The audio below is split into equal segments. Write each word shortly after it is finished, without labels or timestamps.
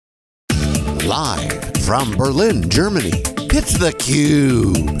Live from Berlin, Germany, it's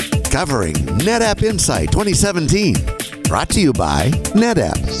theCUBE. Covering NetApp Insight 2017. Brought to you by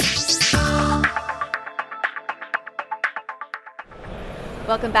NetApp.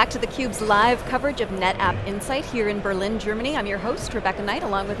 Welcome back to theCUBE's live coverage of NetApp Insight here in Berlin, Germany. I'm your host, Rebecca Knight,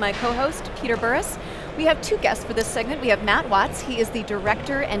 along with my co-host, Peter Burris. We have two guests for this segment. We have Matt Watts, he is the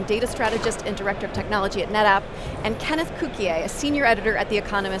Director and Data Strategist and Director of Technology at NetApp, and Kenneth Cukier, a Senior Editor at The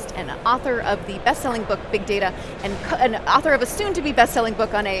Economist and author of the best-selling book, Big Data, and author of a soon-to-be best-selling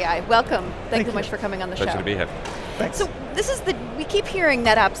book on AI. Welcome, thank you so much for coming on the show. Pleasure to be here. Thanks. So this is we keep hearing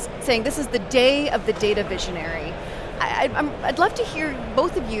NetApp saying this is the day of the data visionary. I'd love to hear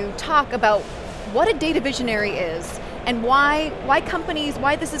both of you talk about what a data visionary is and why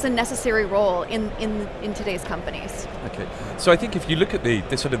this is a necessary role in today's companies. Okay, so I think if you look at the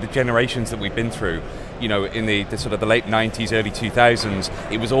sort of the generations that we've been through, you know, in the sort of the late 90s, early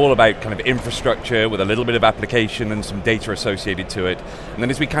 2000s, it was all about kind of infrastructure with a little bit of application and some data associated to it. And then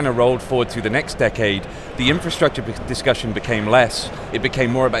as we kind of rolled forward through the next decade, the infrastructure discussion became less. It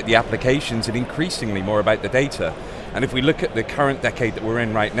became more about the applications and increasingly more about the data. And if we look at the current decade that we're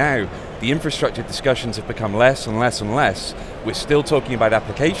in right now, the infrastructure discussions have become less and less and less. We're still talking about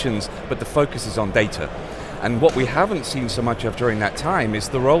applications, but the focus is on data. And what we haven't seen so much of during that time is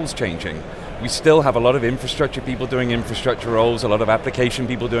the roles changing. We still have a lot of infrastructure people doing infrastructure roles, a lot of application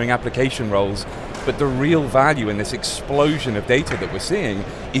people doing application roles, but the real value in this explosion of data that we're seeing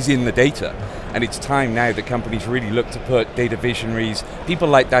is in the data. And it's time now that companies really look to put data visionaries, people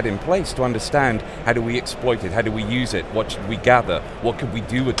like that in place to understand how do we exploit it, how do we use it, what should we gather, what could we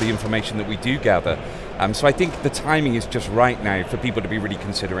do with the information that we do gather. So I think the timing is just right now for people to be really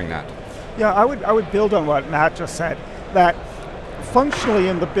considering that. Yeah, I would build on what Matt just said, that functionally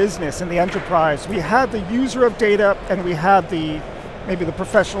in the business, in the enterprise, we had the user of data and we had maybe the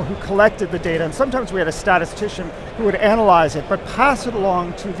professional who collected the data, and sometimes we had a statistician who would analyze it, but pass it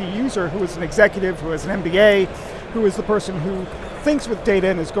along to the user who is an executive, who is an MBA, who is the person who thinks with data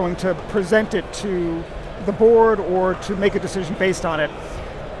and is going to present it to the board or to make a decision based on it.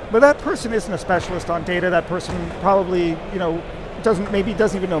 But that person isn't a specialist on data, that person probably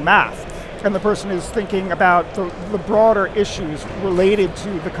doesn't even know math. And the person is thinking about the broader issues related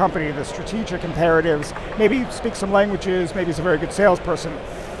to the company, the strategic imperatives, maybe speaks some languages, maybe he's a very good salesperson.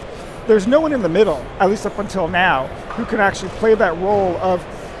 There's no one in the middle, at least up until now, who can actually play that role of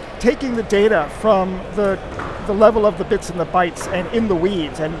taking the data from the level of the bits and the bytes and in the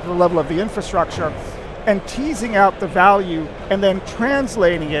weeds and the level of the infrastructure and teasing out the value and then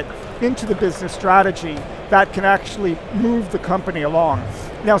translating it into the business strategy that can actually move the company along.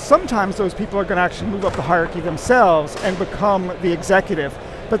 Now sometimes those people are going to actually move up the hierarchy themselves and become the executive,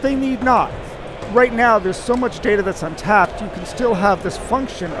 but they need not. Right now there's so much data that's untapped, you can still have this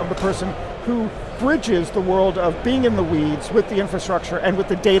function of the person who bridges the world of being in the weeds with the infrastructure and with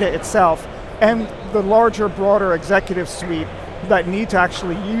the data itself and the larger, broader executive suite that need to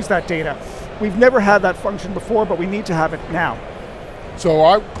actually use that data. We've never had that function before, but we need to have it now. So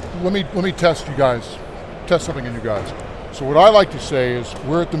let me test you guys, test something in you guys. So what I like to say is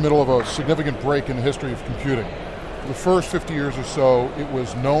we're at the middle of a significant break in the history of computing. For the first 50 years or so, it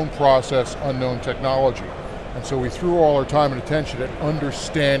was known process, unknown technology. And so we threw all our time and attention at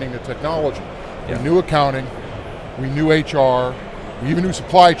understanding the technology. Yeah. We knew accounting, we knew HR, we even knew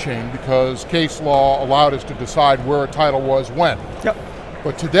supply chain because case law allowed us to decide where a title was when. Yep.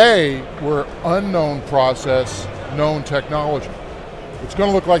 But today, we're unknown process, known technology. It's going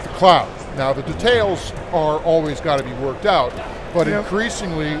to look like the cloud. Now the details are always got to be worked out, but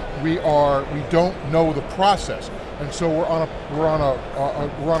increasingly we don't know the process, and so we're on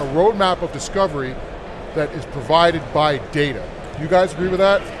a roadmap of discovery that is provided by data. You guys agree with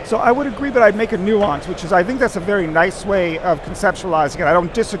that? So I would agree, but I'd make a nuance, which is I think that's a very nice way of conceptualizing it. I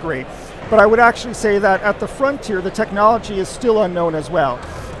don't disagree, but I would actually say that at the frontier, the technology is still unknown as well.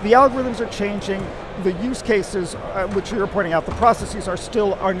 The algorithms are changing. The use cases, which you're pointing out, the processes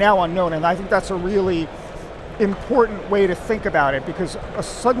are now unknown, and I think that's a really important way to think about it because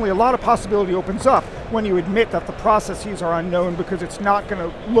suddenly a lot of possibility opens up when you admit that the processes are unknown because it's not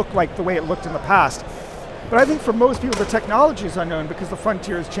going to look like the way it looked in the past. But I think for most people the technology is unknown because the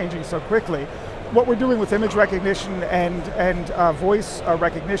frontier is changing so quickly. What we're doing with image recognition and voice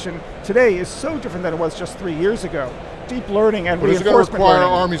recognition today is so different than it was just 3 years ago. Deep learning and reinforcement learning. But is it going to require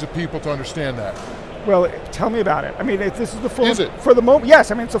armies of people to understand that? Well, tell me about it. I mean, this is the full. Is it? For the moment,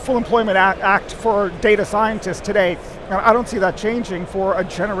 yes. I mean, it's a full employment act for data scientists today. And I don't see that changing for a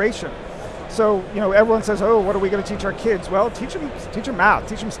generation. So, everyone says, oh, what are we going to teach our kids? Well, teach them math,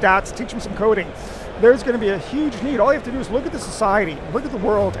 teach them stats, teach them some coding. There's going to be a huge need. All you have to do is look at the society, look at the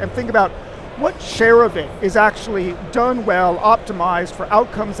world, and think about what share of it is actually done well, optimized for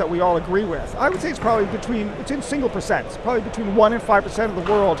outcomes that we all agree with? I would say it's probably it's in single percents, probably between 1% and 5% of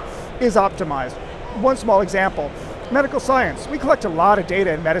the world is optimized. One small example, medical science. We collect a lot of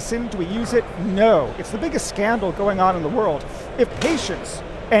data in medicine. Do we use it? No. It's the biggest scandal going on in the world. If patients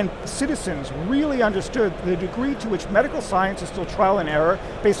and citizens really understood the degree to which medical science is still trial and error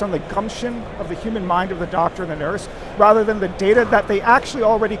based on the gumption of the human mind of the doctor and the nurse, rather than the data that they actually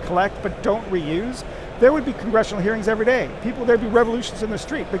already collect but don't reuse, there would be congressional hearings every day. There'd be revolutions in the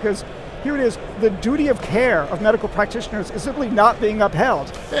street, because here it is, the duty of care of medical practitioners is simply not being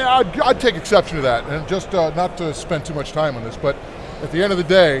upheld. Yeah, I'd take exception to that, and just not to spend too much time on this, but at the end of the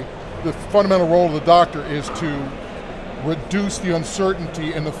day, the fundamental role of the doctor is to reduce the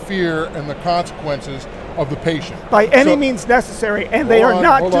uncertainty and the fear and the consequences of the patient. By any means necessary, and they are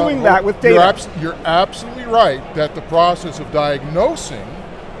not doing that with data. You're absolutely right that the process of diagnosing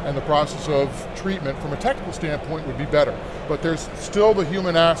and the process of treatment from a technical standpoint would be better. But there's still the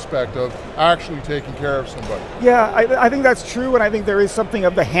human aspect of actually taking care of somebody. Yeah, I think that's true, and I think there is something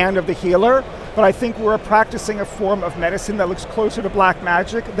of the hand of the healer, but I think we're practicing a form of medicine that looks closer to black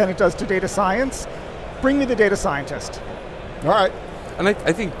magic than it does to data science. Bring me the data scientist. All right. And I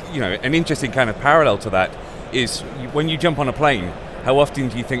think, an interesting kind of parallel to that is when you jump on a plane, how often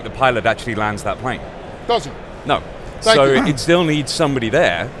do you think the pilot actually lands that plane? Doesn't. No. Thank so you. it still needs somebody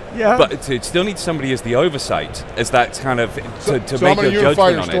there, yeah. But it still needs somebody as the oversight, as that kind of, to so make I'm your going to unify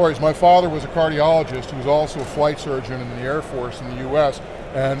your judgment stories. on it. My father was a cardiologist who was also a flight surgeon in the Air Force in the US,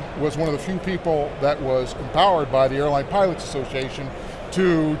 and was one of the few people that was empowered by the Airline Pilots Association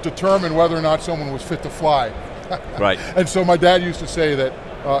to determine whether or not someone was fit to fly. Right. And so my dad used to say that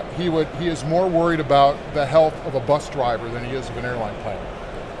he is more worried about the health of a bus driver than he is of an airline pilot.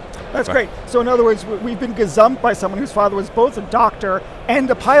 That's great. So in other words, we've been gazumped by someone whose father was both a doctor and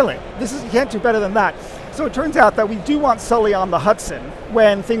a pilot. You can't do better than that. So it turns out that we do want Sully on the Hudson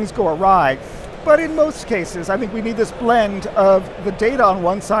when things go awry. But in most cases, I think we need this blend of the data on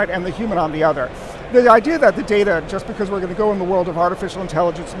one side and the human on the other. The idea that the data, just because we're going to go in the world of artificial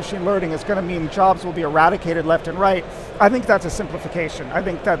intelligence and machine learning, is going to mean jobs will be eradicated left and right, I think that's a simplification. I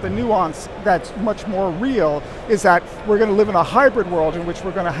think that the nuance that's much more real is that we're going to live in a hybrid world in which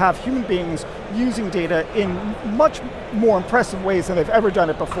we're going to have human beings using data in much more impressive ways than they've ever done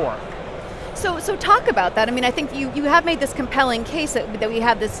it before. So talk about that. I mean, I think you have made this compelling case that we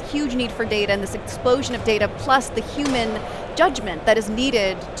have this huge need for data and this explosion of data, plus the human judgment that is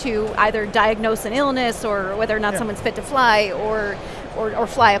needed to either diagnose an illness or whether or not someone's fit to fly or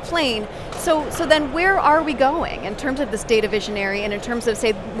fly a plane. So then where are we going in terms of this data visionary and in terms of,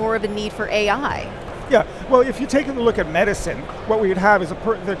 say, more of a need for AI? Yeah, well, if you take a look at medicine, what we would have is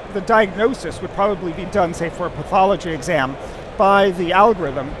the diagnosis would probably be done, say, for a pathology exam by the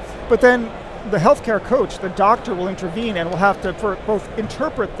algorithm, but then the healthcare coach, the doctor, will intervene and will have to both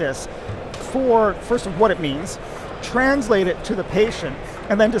interpret this for, first of what it means, translate it to the patient,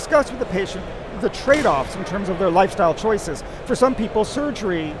 and then discuss with the patient the trade-offs in terms of their lifestyle choices. For some people,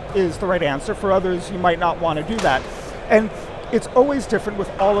 surgery is the right answer. For others, you might not want to do that. And it's always different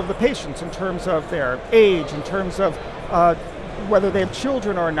with all of the patients in terms of their age, in terms of whether they have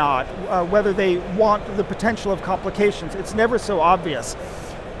children or not, whether they want the potential of complications. It's never so obvious.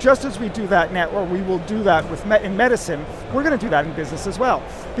 Just as we do that now, or we will do that in medicine, we're going to do that in business as well.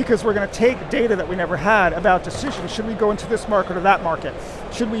 Because we're going to take data that we never had about decisions. Should we go into this market or that market?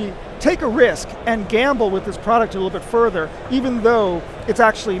 Should we take a risk and gamble with this product a little bit further, even though it's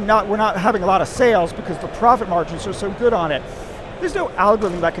actually we're not having a lot of sales because the profit margins are so good on it? There's no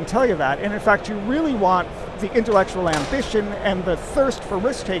algorithm that can tell you that. And in fact, you really want the intellectual ambition and the thirst for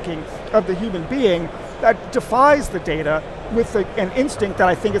risk-taking of the human being that defies the data with an instinct that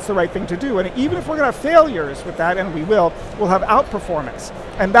I think it's the right thing to do. And even if we're going to have failures with that, and we will, we'll have outperformance.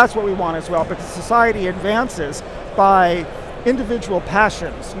 And that's what we want as well, because society advances by individual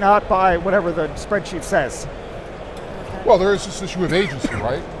passions, not by whatever the spreadsheet says. Well, there is this issue of agency,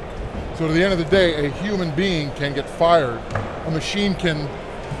 right? So at the end of the day, a human being can get fired, a machine can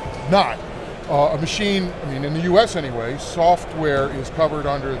not. A machine, I mean, in the US anyway, software is covered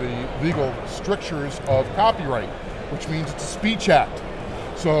under the legal strictures of copyright, which means it's a speech act.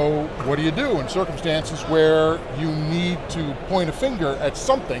 So what do you do in circumstances where you need to point a finger at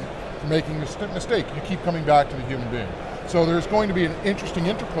something for making a mistake? You keep coming back to the human being. So there's going to be an interesting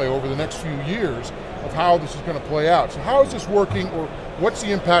interplay over the next few years of how this is going to play out. So how is this working, or what's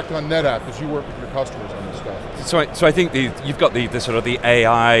the impact on NetApp as you work with your customers on this stuff? So I think you've got the sort of the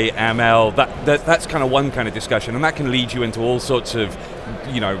AI, ML, that's kind of one kind of discussion, and that can lead you into all sorts of,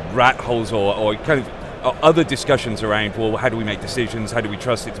 rat holes or kind of other discussions around, well, how do we make decisions? How do we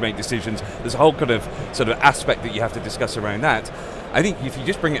trust it to make decisions? There's a whole kind of sort of aspect that you have to discuss around that. I think if you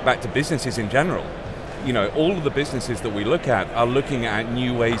just bring it back to businesses in general, all of the businesses that we look at are looking at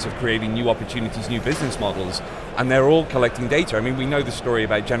new ways of creating new opportunities, new business models, and they're all collecting data. I mean, we know the story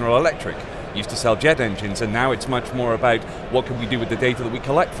about General Electric. Used to sell jet engines, and now it's much more about what can we do with the data that we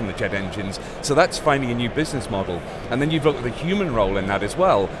collect from the jet engines. So that's finding a new business model. And then you've looked at the human role in that as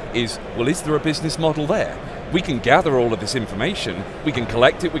well, is there a business model there? We can gather all of this information, we can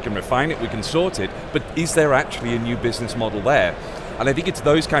collect it, we can refine it, we can sort it, but is there actually a new business model there? And I think it's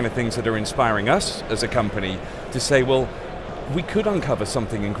those kind of things that are inspiring us as a company to say, well, we could uncover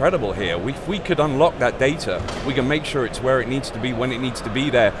something incredible here. If we could unlock that data, we can make sure it's where it needs to be, when it needs to be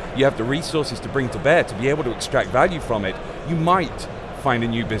there. You have the resources to bring to bear to be able to extract value from it. You might find a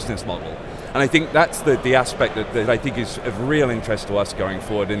new business model. And I think that's the aspect that I think is of real interest to us going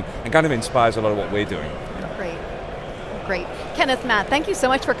forward and kind of inspires a lot of what we're doing. Great, great. Kenneth, Matt, thank you so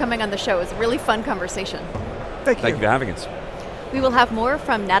much for coming on the show. It was a really fun conversation. Thank you. Thank you for having us. We will have more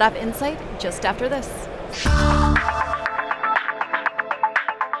from NetApp Insight just after this.